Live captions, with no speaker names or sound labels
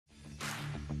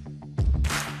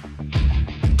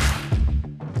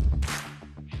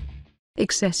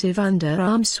Excessive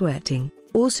underarm sweating,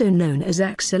 also known as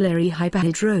axillary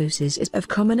hyperhidrosis, is of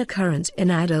common occurrence in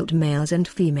adult males and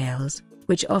females,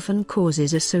 which often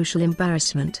causes a social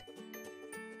embarrassment.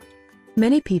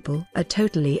 Many people are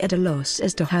totally at a loss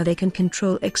as to how they can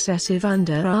control excessive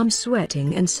underarm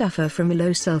sweating and suffer from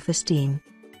low self-esteem.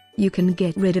 You can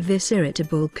get rid of this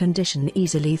irritable condition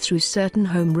easily through certain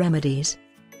home remedies.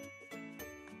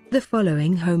 The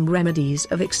following home remedies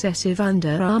of excessive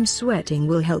underarm sweating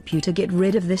will help you to get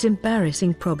rid of this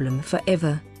embarrassing problem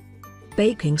forever.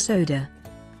 Baking soda.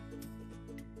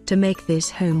 To make this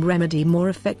home remedy more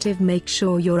effective, make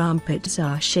sure your armpits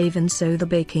are shaven so the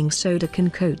baking soda can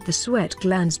coat the sweat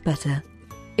glands better.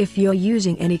 If you're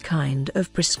using any kind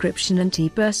of prescription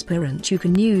antiperspirant, you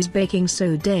can use baking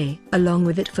soda along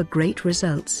with it for great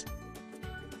results.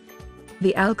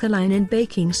 The alkaline in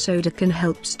baking soda can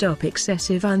help stop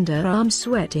excessive underarm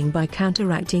sweating by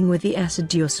counteracting with the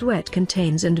acid your sweat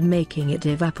contains and making it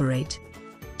evaporate.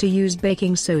 To use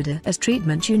baking soda as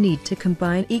treatment, you need to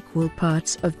combine equal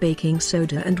parts of baking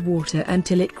soda and water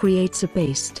until it creates a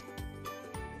paste.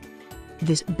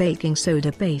 This baking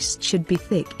soda paste should be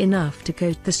thick enough to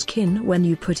coat the skin when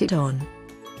you put it on.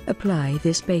 Apply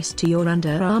this paste to your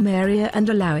underarm area and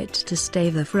allow it to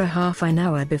stay there for a half an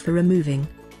hour before removing.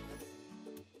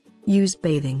 Use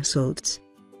bathing salts.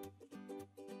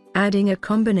 Adding a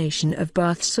combination of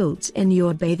bath salts in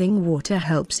your bathing water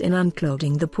helps in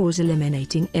unclogging the pores,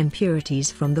 eliminating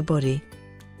impurities from the body.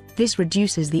 This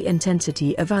reduces the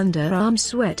intensity of underarm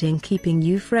sweating, keeping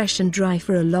you fresh and dry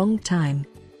for a long time.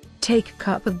 Take a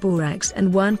cup of borax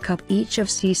and 1 cup each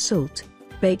of sea salt,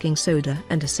 baking soda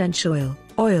and essential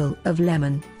oil of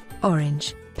lemon,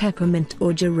 orange, peppermint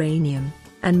or geranium,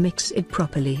 and mix it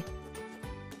properly.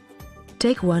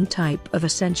 Take 1 type of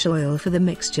essential oil for the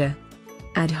mixture.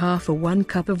 Add half a 1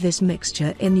 cup of this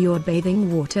mixture in your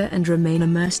bathing water and remain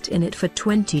immersed in it for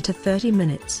 20 to 30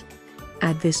 minutes.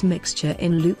 Add this mixture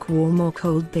in lukewarm or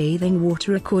cold bathing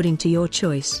water according to your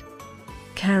choice.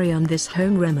 Carry on this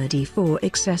home remedy for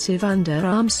excessive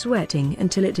underarm sweating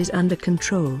until it is under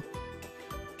control.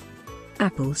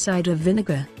 Apple cider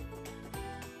vinegar.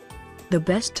 The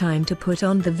best time to put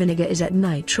on the vinegar is at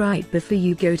night, right before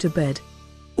you go to bed.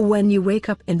 When you wake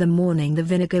up in the morning, the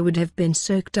vinegar would have been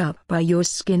soaked up by your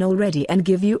skin already and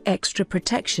give you extra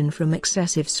protection from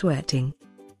excessive sweating.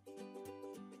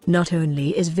 Not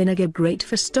only is vinegar great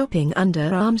for stopping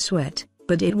underarm sweat,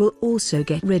 but it will also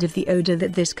get rid of the odor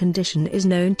that this condition is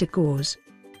known to cause.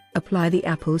 Apply the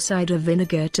apple cider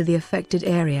vinegar to the affected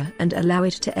area and allow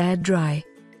it to air dry.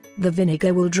 The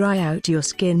vinegar will dry out your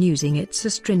skin using its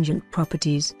astringent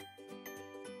properties.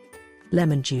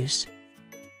 Lemon juice.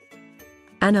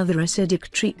 Another acidic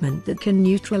treatment that can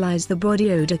neutralize the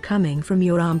body odor coming from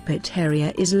your armpit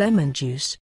area is lemon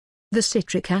juice. The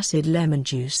citric acid lemon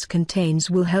juice contains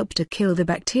will help to kill the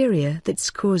bacteria that's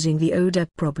causing the odor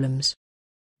problems.